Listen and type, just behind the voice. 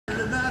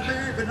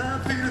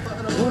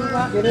Gonna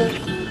rock it up.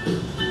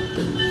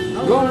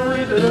 Gonna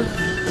rip it up.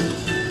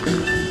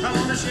 I'm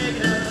gonna shake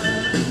it up.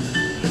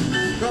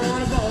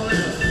 Gonna ball it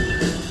up.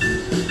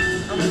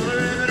 I'm gonna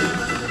rip it up.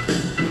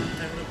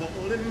 And the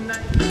ball in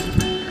night.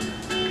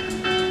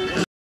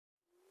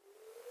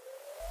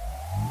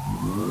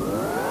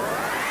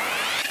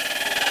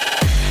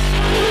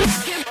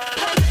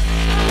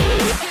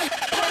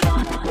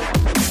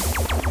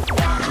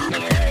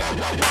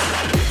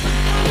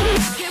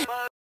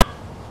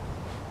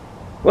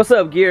 What's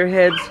up,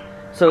 gearheads?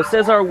 So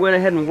Cesar went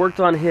ahead and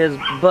worked on his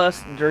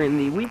bus during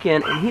the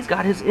weekend, and he's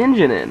got his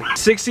engine in.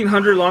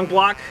 1600 long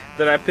block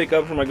that I pick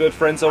up from my good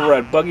friends over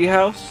at Buggy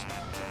House.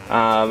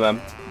 I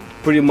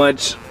pretty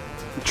much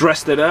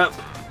dressed it up.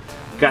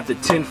 Got the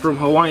tint from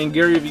Hawaiian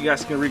Gary, if you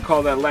guys can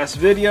recall that last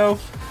video.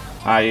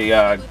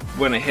 I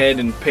went ahead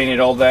and painted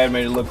all that,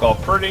 made it look all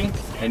pretty.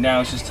 And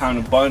now it's just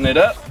time to button it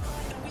up,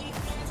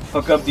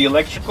 hook up the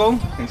electrical,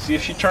 and see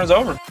if she turns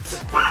over.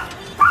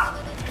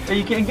 That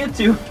you can't get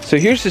to. So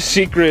here's the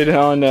secret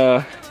on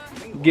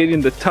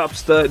getting the top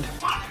stud,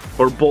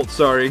 or bolt,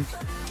 sorry,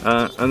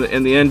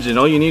 in the engine.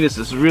 All you need is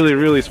this really,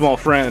 really small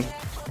friend.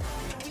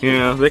 You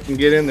know, they can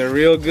get in there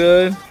real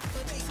good.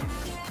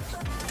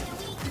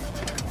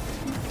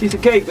 Piece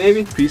of cake,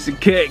 baby. Piece of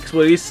cake's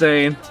what he's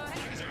saying.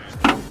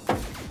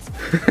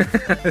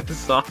 This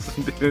is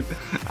awesome, dude.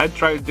 I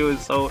tried to do it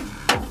so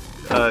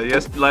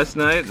last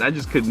night, and I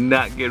just could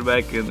not get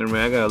back in there,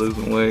 man. I gotta lose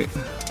some weight.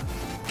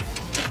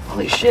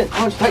 Holy shit,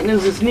 how much tightening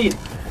does this need?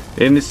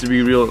 It needs to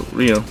be real,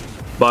 you know,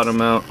 bottom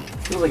out.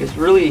 Feels like it's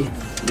really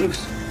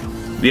loose.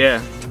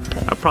 Yeah,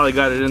 I probably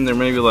got it in there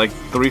maybe like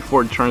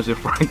 3-4 turns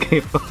before I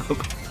gave up.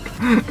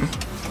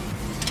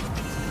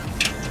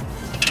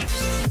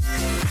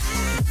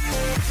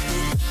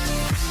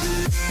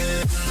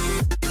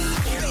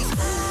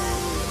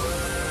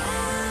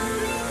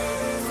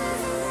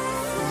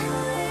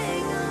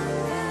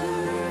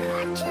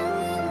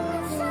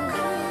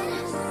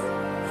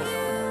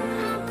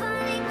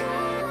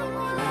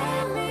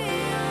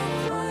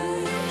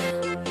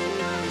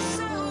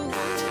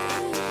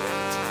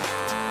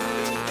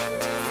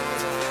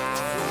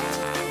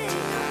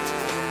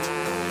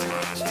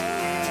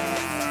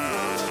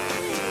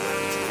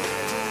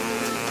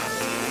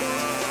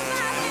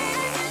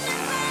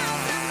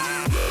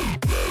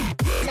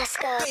 Let's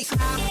go.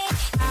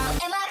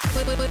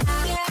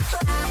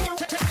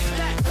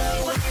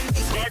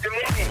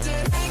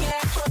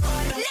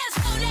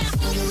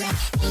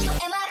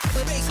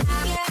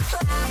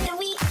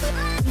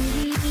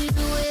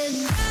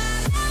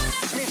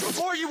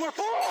 Before you were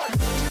born.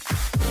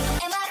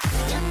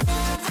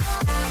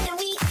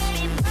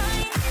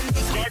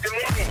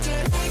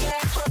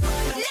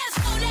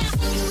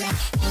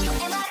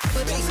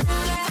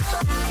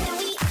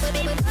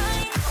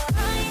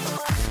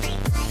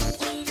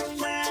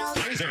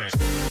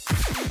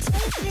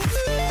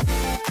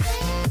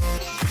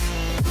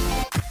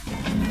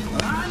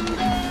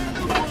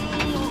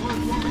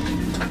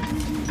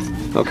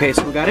 Okay,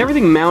 so we got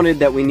everything mounted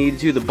that we needed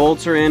to. The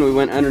bolts are in. We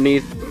went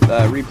underneath,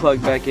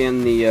 replugged back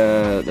in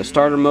the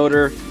starter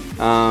motor,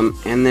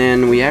 and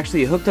then we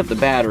actually hooked up the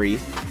battery.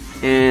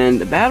 And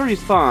the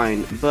battery's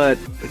fine, but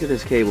look at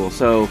this cable.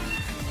 So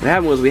what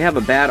happened was we have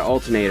a bad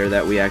alternator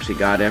that we actually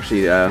got.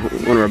 Actually,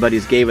 one of our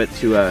buddies gave it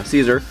to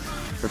Caesar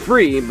for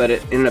free, but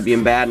it ended up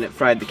being bad and it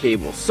fried the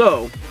cable.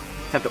 So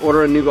have to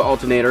order a new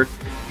alternator,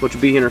 which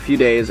will be here in a few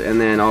days, and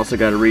then also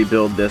got to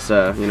rebuild this,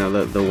 you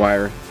know, the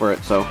wire for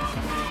it.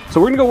 So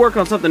we're gonna go work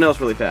on something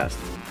else really fast.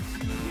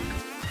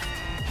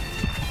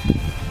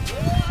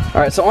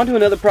 All right, so on to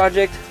another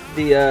project.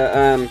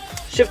 The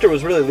shifter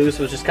was really loose.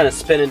 It was just kind of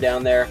spinning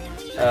down there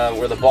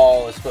where the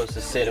ball is supposed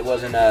to sit. It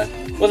wasn't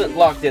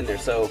locked in there,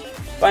 so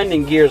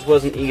finding gears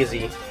wasn't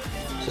easy.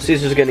 So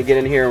Caesar's gonna get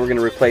in here and we're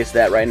gonna replace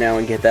that right now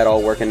and get that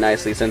all working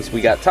nicely, since we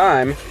got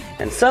time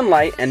and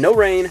sunlight and no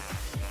rain,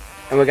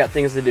 and we got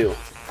things to do.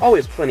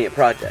 Always plenty of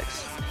projects.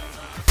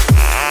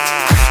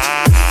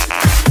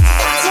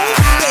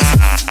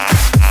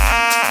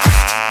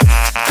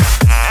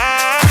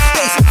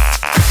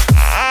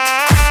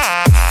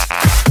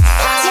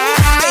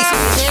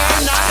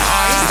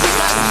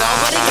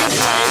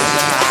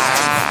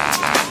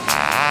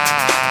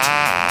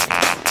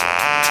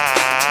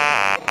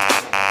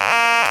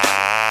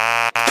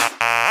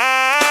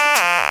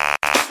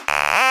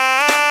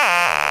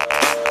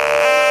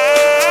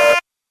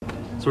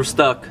 So we're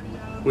stuck.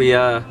 We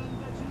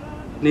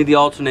need the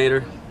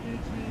alternator.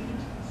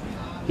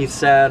 He's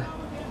sad.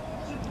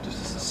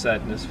 Just a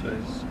sadness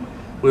face.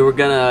 We were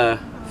gonna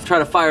try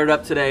to fire it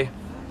up today,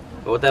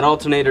 but with that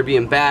alternator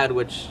being bad,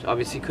 which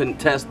obviously couldn't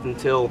test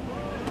until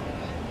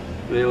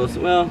it was,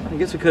 well, I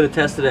guess we could have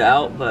tested it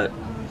out, but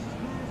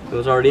it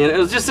was already in. It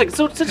was just like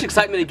such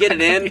excitement to get it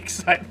in.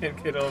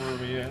 Excitement get over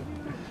me, yeah.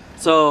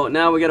 So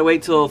now we gotta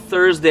wait till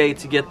Thursday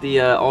to get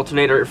the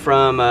alternator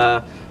from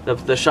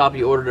the shop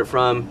you ordered it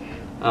from.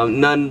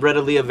 None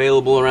readily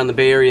available around the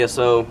Bay Area,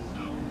 so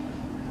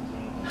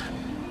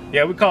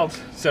yeah, we called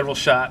several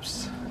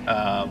shops,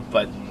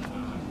 but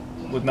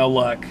with no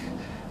luck.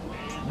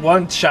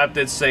 one shop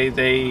did say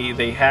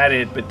they had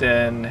it, but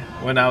then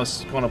when I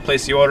was going to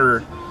place the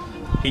order,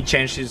 he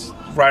changed his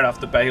right off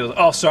the bat. He was,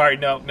 oh, sorry,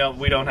 no,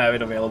 we don't have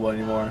it available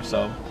anymore.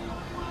 So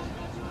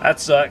that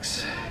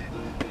sucks.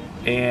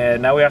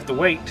 And now we have to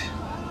wait.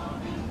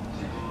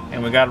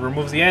 And we got to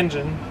remove the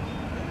engine,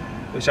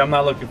 which I'm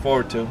not looking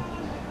forward to.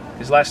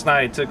 Because last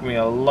night it took me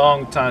a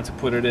long time to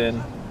put it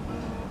in,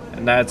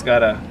 and now it's got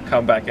to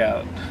come back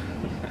out.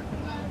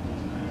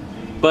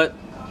 But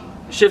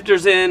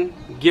shifter's in,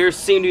 gears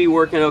seem to be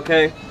working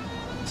okay.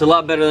 It's a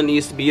lot better than it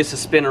used to be. It used to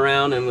spin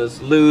around and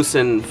was loose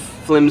and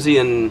flimsy,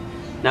 and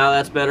now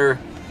that's better.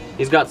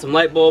 He's got some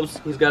light bulbs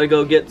he's got to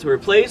go get to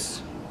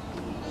replace.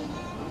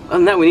 Other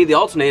than that, we need the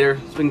alternator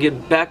so we can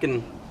get back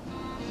and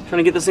trying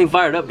to get this thing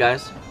fired up,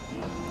 guys.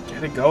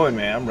 Get it going,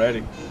 man. I'm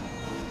ready.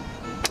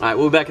 Alright,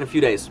 we'll be back in a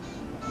few days.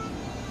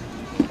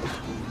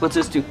 What's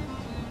this do?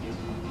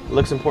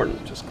 Looks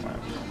important. Just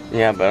clamp.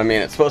 Yeah, but I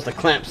mean, it's supposed to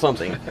clamp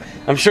something.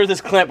 I'm sure this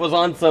clamp was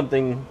on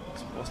something. It's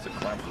supposed to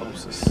clamp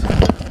hoses.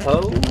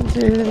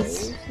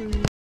 Hoses.